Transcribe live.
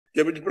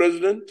Deputy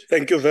President.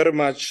 Thank you very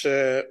much,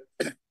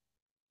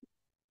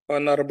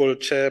 Honorable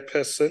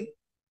Chairperson.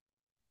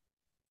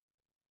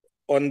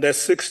 On the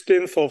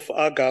 16th of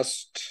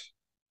August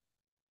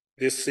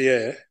this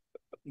year,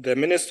 the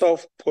Minister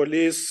of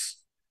Police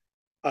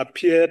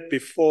appeared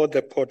before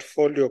the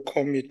Portfolio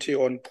Committee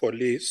on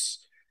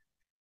Police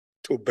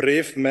to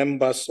brief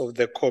members of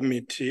the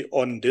committee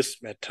on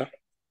this matter.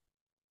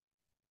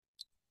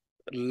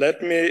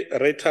 Let me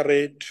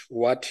reiterate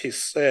what he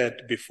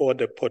said before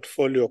the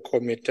Portfolio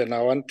Committee, and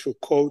I want to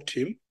quote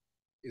him.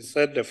 He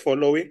said the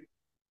following: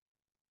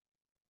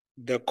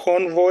 "The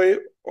convoy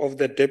of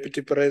the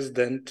Deputy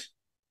President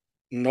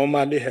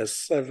normally has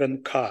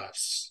 7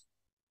 cars,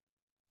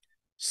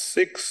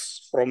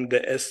 6 from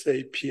the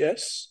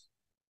SAPS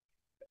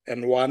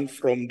and 1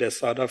 from the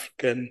South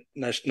African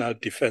National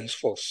Defence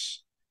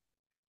Force,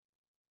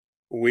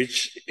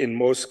 which in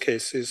most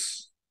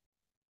cases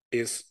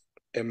is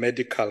a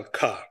medical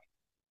car.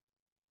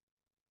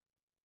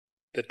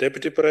 The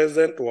Deputy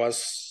President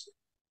was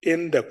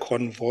in the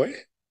convoy,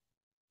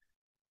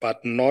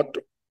 but not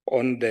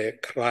on the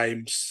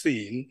crime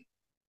scene,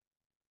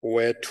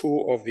 where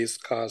 2 of his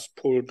cars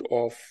pulled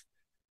off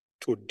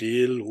to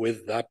deal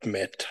with that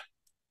matter."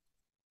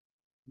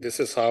 This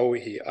is how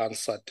he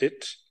answered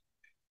it.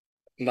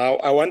 Now,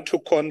 I want to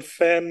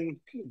confirm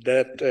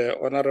that,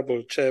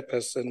 Honorable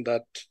Chairperson,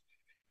 that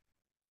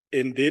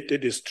indeed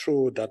it is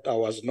true that I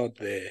was not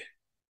there,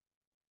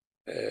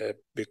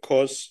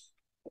 because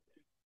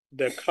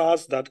the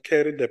cars that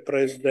carry the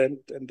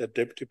President and the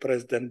Deputy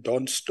President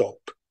don't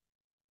stop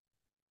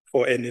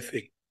for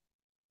anything.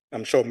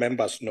 I'm sure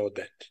members know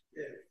that.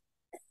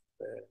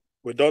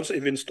 We don't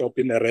even stop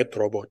in a red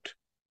robot.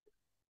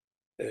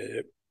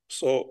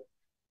 So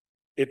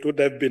it would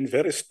have been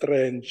very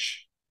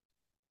strange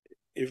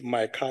if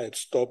my car had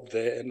stopped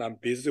there and I'm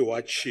busy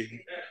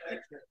watching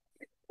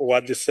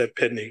what is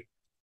happening.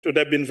 It would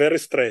have been very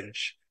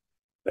strange.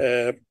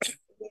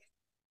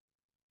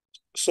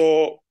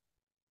 So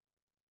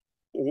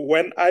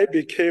when I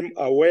became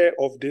aware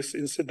of this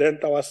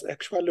incident, I was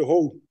actually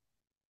home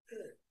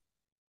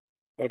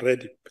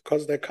already,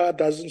 because the car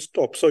doesn't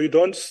stop. So you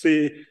don't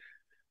see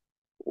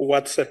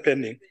what's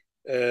happening.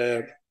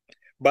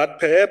 But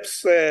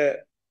perhaps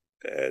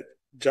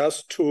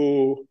just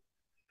to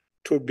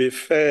be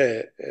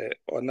fair,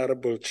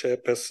 Honorable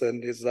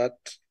Chairperson, is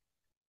that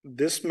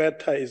this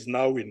matter is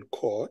now in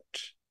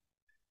court,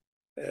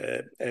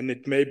 and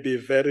it may be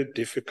very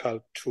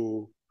difficult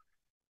to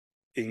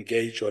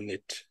engage on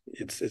it.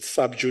 It's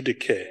sub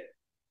judice.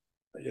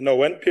 You know,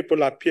 when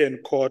people appear in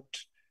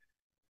court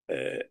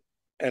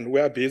and we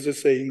are busy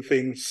saying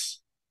things,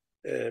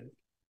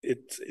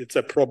 it's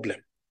a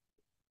problem.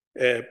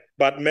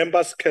 But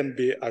members can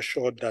be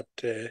assured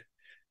that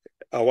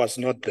I was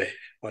not there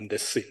on the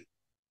scene.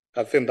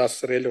 I think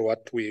that's really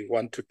what we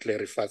want to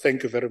clarify.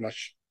 Thank you very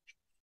much.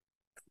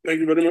 Thank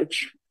you very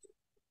much.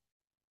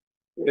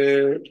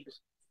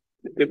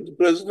 Deputy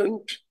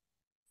President,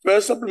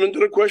 first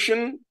supplementary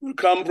question will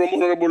come from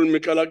Honorable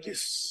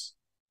Mikalakis.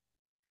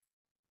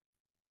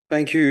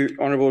 Thank you,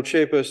 Honorable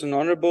Chairperson.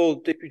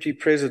 Honorable Deputy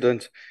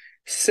President,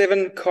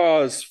 7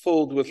 cars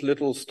filled with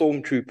little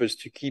stormtroopers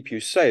to keep you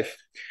safe.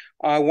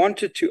 I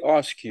wanted to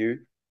ask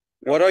you,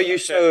 what are you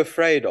so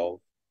afraid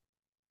of?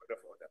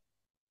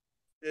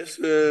 Yes,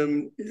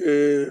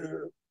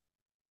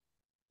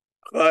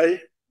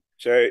 hi.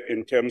 So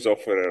in terms of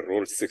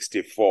Rule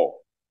 64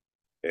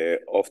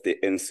 of the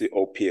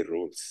NCOP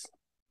rules,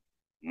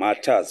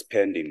 matters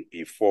pending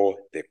before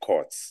the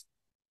courts,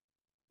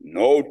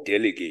 no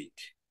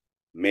delegate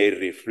may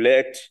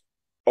reflect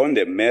on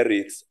the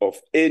merits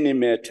of any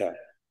matter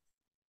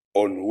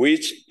on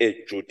which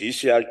a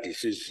judicial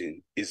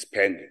decision is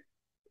pending.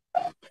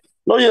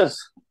 Oh, yes.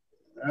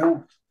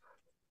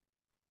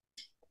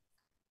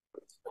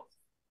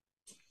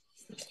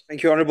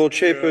 Thank you, Honorable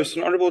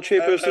Chairperson. Honorable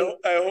Chairperson.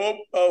 I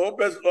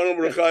hope as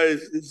Honorable Khai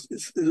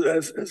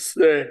has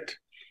said,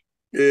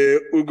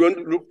 we're going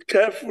to look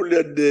carefully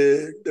at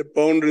the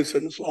boundaries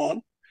and so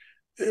on,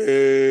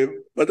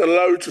 but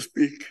allow you to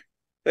speak.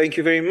 Thank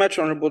you very much,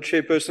 Honorable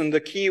Chairperson. The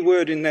key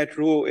word in that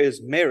rule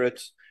is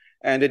merit,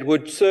 and it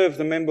would serve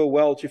the member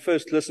well to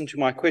first listen to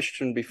my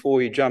question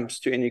before he jumps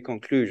to any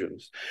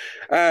conclusions.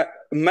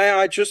 May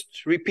I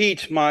just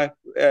repeat my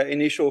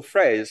initial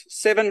phrase?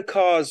 7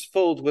 cars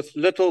filled with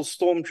little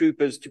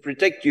stormtroopers to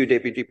protect you,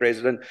 Deputy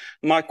President.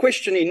 My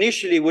question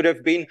initially would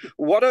have been,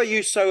 what are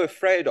you so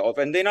afraid of?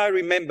 And then I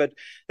remembered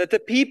that the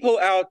people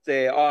out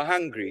there are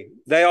hungry.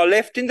 They are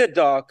left in the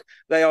dark.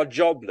 They are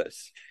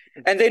jobless.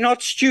 And they're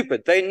not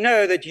stupid. They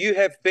know that you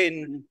have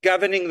been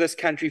governing this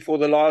country for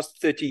the last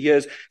 30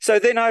 years. So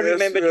then I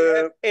remembered you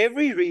have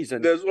every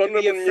reason to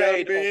be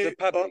afraid of the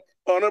public.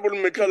 Honorable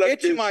Mikalakis.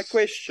 Get to my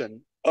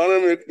question.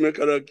 Honorable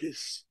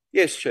Mikalakis.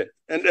 Yes, Chair.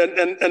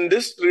 And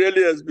this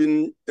really has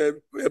been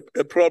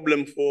a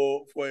problem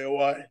for a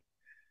while.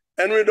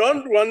 And we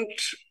don't want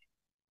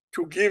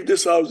to give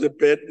this house a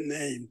bad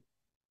name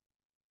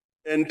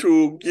and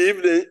to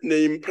give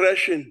the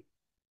impression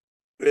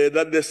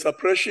that the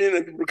suppression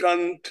and people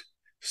can't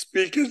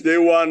speak as they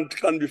want,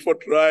 can be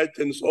forthright,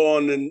 and so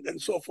on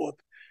and so forth.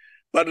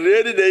 But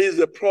really, there is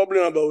a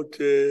problem about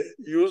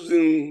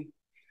using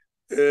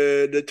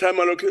the time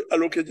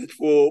allocated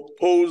for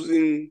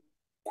posing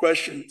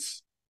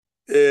questions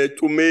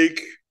to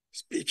make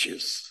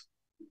speeches.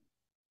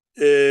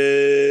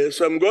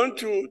 So I'm going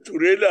to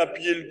really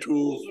appeal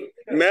to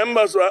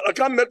members. I'll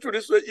come back to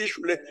this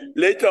issue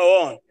later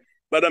on,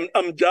 but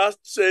I'm just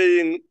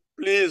saying,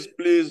 please,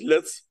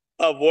 let's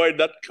avoid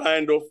that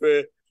kind of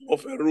a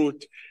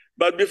route.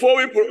 But before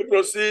we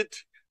proceed,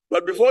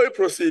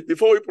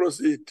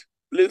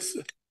 please,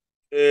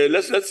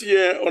 let's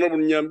hear Honorable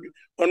Nyambi.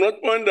 On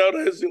what point are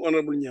you raising,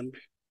 Honorable Nyambi?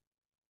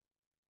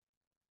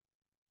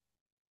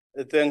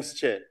 Thanks,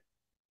 Chair.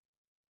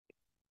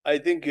 I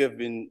think you have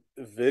been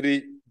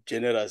very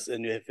generous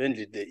and you have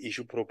handled the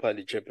issue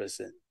properly,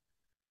 Chairperson.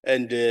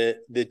 And the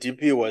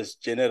DP was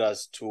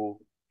generous to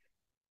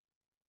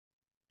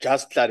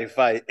just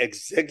clarify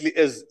exactly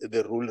as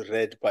the rule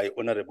read by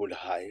Honorable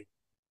High.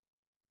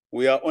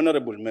 We are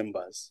honorable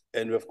members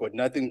and we've got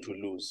nothing to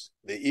lose.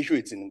 The issue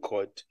is in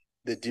court.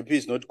 The DP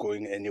is not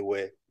going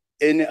anywhere.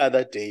 Any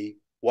other day,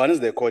 once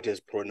the court has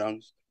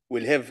pronounced,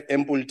 we'll have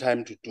ample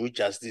time to do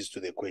justice to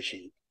the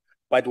question.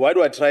 But what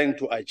we're trying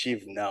to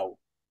achieve now,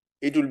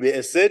 it will be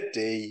a sad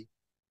day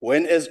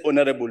when, as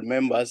honorable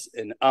members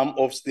and arm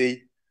of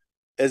state,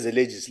 as a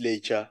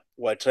legislature,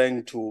 we're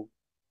trying to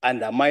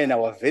undermine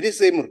our very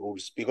same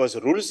rules, because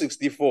Rule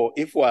 64,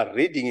 if we are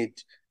reading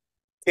it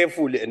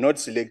carefully and not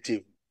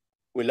selective,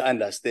 we'll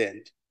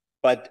understand.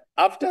 But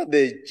after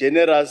the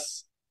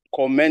generous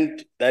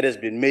comment that has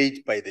been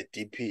made by the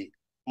DP,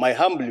 my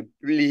humble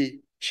plea,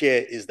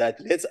 Chair, is that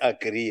let's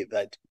agree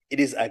that it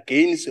is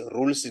against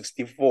Rule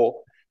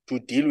 64 to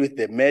deal with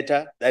the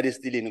matter that is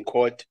still in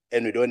court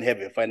and we don't have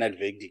a final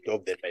verdict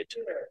of the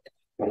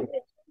matter.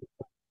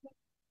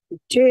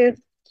 Chair.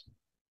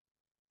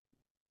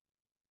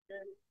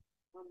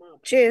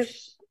 Chair.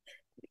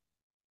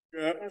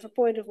 Yeah. I have a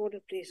point of order,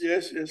 please.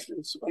 Yes.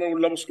 Honorable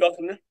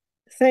Labuschagne.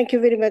 Thank you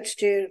very much,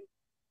 Chair.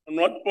 On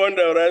what point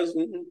are you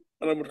raising,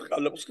 Honorable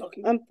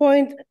Labuschagne?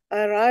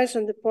 I rise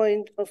on the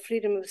point of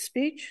freedom of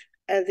speech,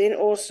 and then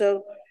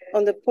also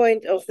on the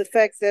point of the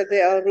fact that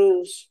there are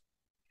rules.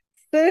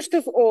 First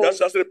of all,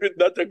 Just repeat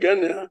that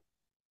again, yeah.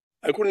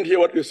 I couldn't hear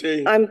what you're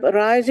saying. I'm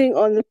rising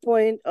on the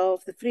point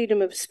of the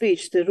freedom of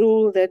speech, the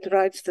rule that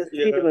writes the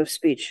freedom of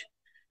speech.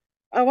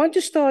 I want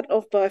to start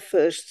off by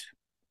first,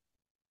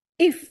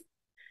 if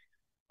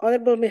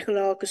Honorable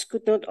Michalakis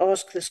could not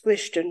ask this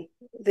question,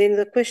 then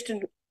the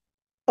question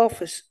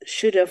office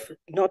should have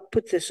not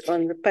put this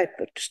on the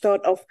paper to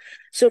start off.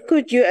 So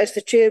could you, as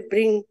the chair,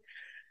 bring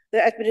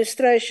the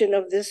administration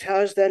of this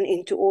House then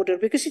into order?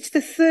 Because it's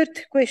the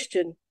third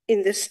question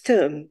in this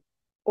term,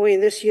 or in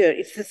this year.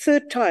 It's the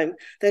third time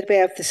that we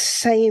have the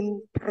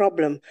same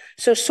problem.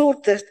 So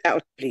sort that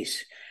out,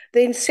 please.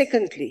 Then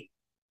secondly,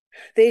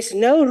 there's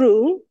no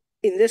rule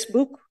in this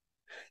book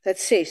that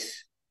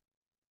says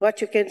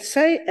what you can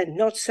say and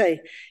not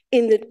say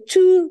in the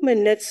 2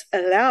 minutes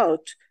allowed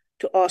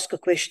to ask a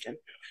question.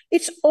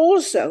 It's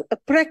also a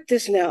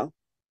practice now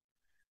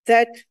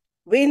that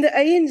when the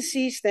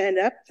ANC stand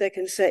up, they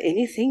can say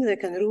anything, they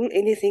can rule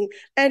anything,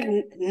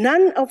 and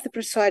none of the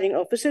presiding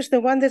officers, the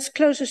one that's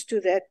closest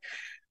to that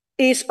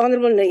is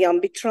Honorable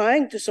Nyambi,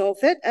 trying to solve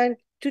that. And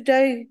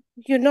today,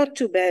 you're not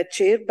too bad,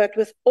 Chair, but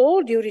with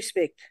all due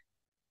respect,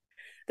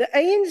 the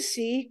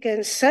ANC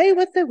can say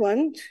what they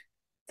want,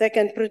 they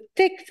can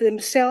protect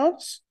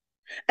themselves,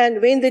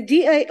 and when the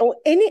DA or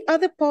any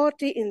other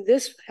party in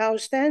this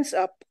House stands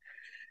up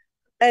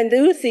and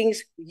do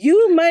things,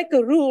 you make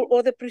a rule,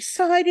 or the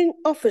presiding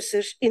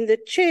officers in the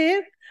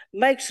chair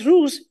makes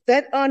rules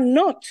that are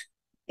not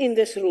in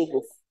this rule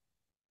book.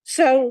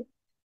 So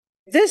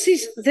this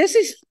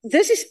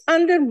is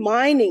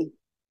undermining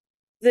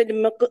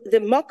the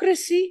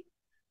democracy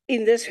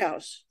in this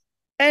House.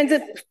 And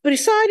the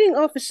presiding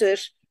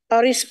officers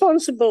are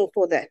responsible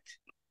for that.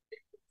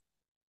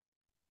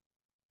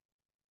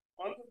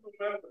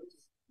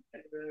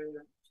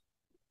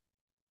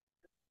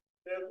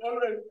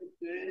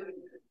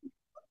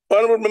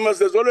 Honorable members,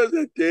 there's always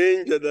a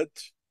danger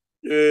that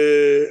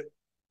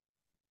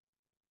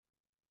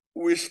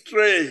we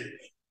stray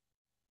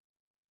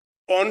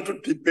onto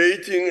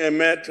debating a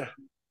matter,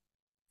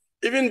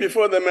 even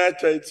before the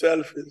matter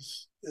itself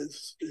is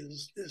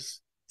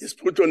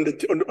put on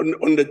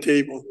the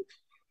table.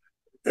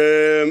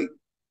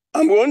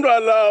 I'm going to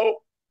allow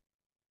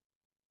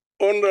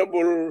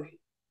Honorable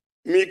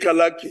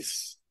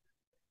Michalakis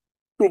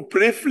to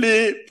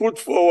briefly put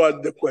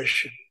forward the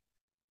question.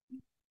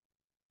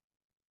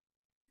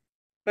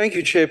 Thank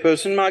you,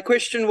 Chairperson. My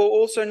question will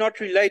also not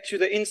relate to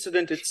the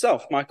incident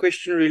itself. My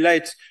question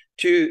relates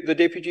to the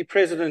Deputy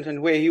President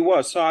and where he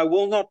was. So I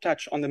will not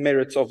touch on the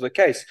merits of the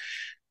case.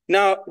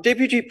 Now,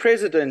 Deputy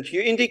President,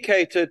 you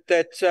indicated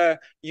that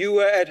you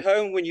were at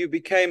home when you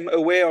became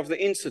aware of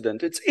the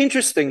incident. It's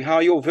interesting how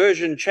your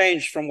version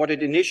changed from what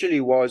it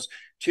initially was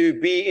to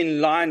be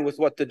in line with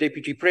what the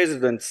Deputy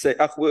President said,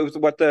 with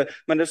what the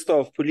Minister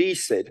of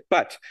Police said.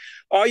 But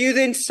are you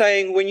then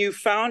saying when you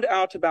found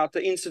out about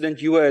the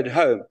incident you were at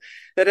home,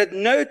 that at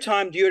no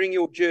time during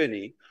your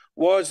journey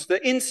was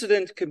the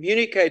incident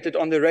communicated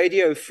on the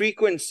radio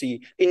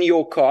frequency in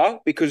your car,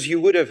 because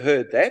you would have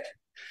heard that?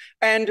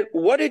 And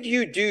what did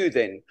you do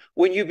then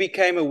when you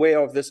became aware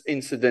of this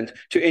incident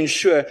to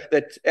ensure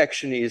that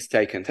action is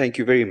taken? Thank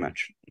you very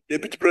much.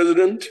 Deputy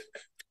President.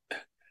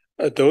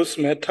 Those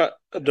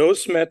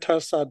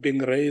matters are being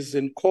raised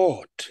in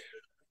court.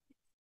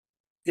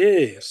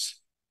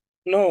 Yes.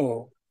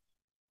 No.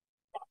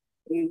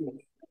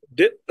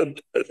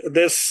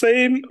 The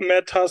same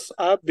matters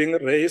are being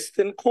raised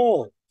in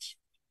court.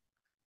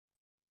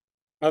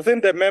 I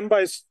think the member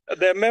is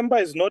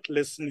not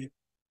listening.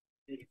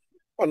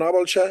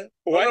 Honorable Chair.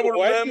 Honorable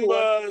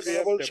members.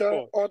 Honorable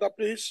Chair, order,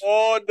 please.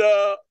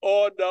 Order,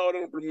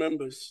 honorable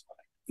members.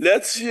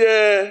 Let's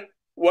hear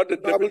what the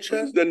Deputy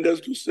President has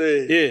to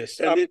say.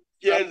 Yes. And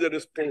here's the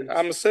response.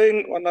 I'm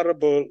saying,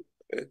 Honorable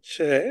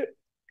Chair,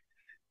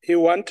 he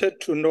wanted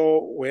to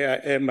know where I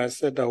am. I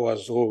said I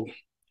was home.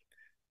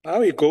 Now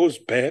he goes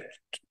back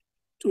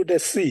to the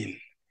scene.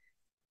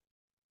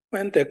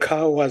 When the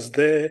car was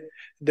there,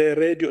 the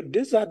radio,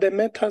 these are the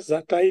matters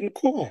that are in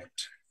court.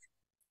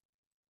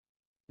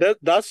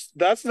 That's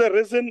the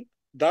reason.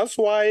 That's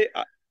why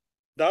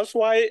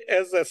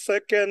as a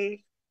second,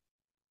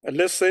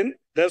 listen,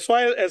 that's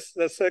why as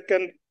the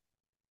second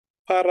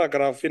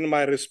paragraph in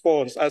my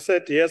response, I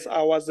said, yes,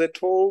 I was at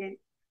home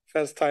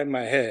first time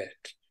I heard.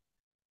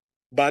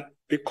 But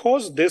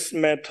because this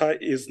matter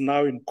is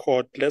now in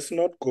court, let's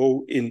not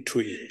go into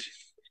it.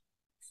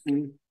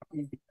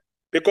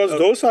 Because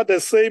those are the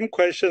same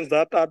questions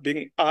that are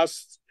being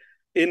asked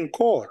in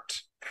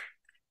court.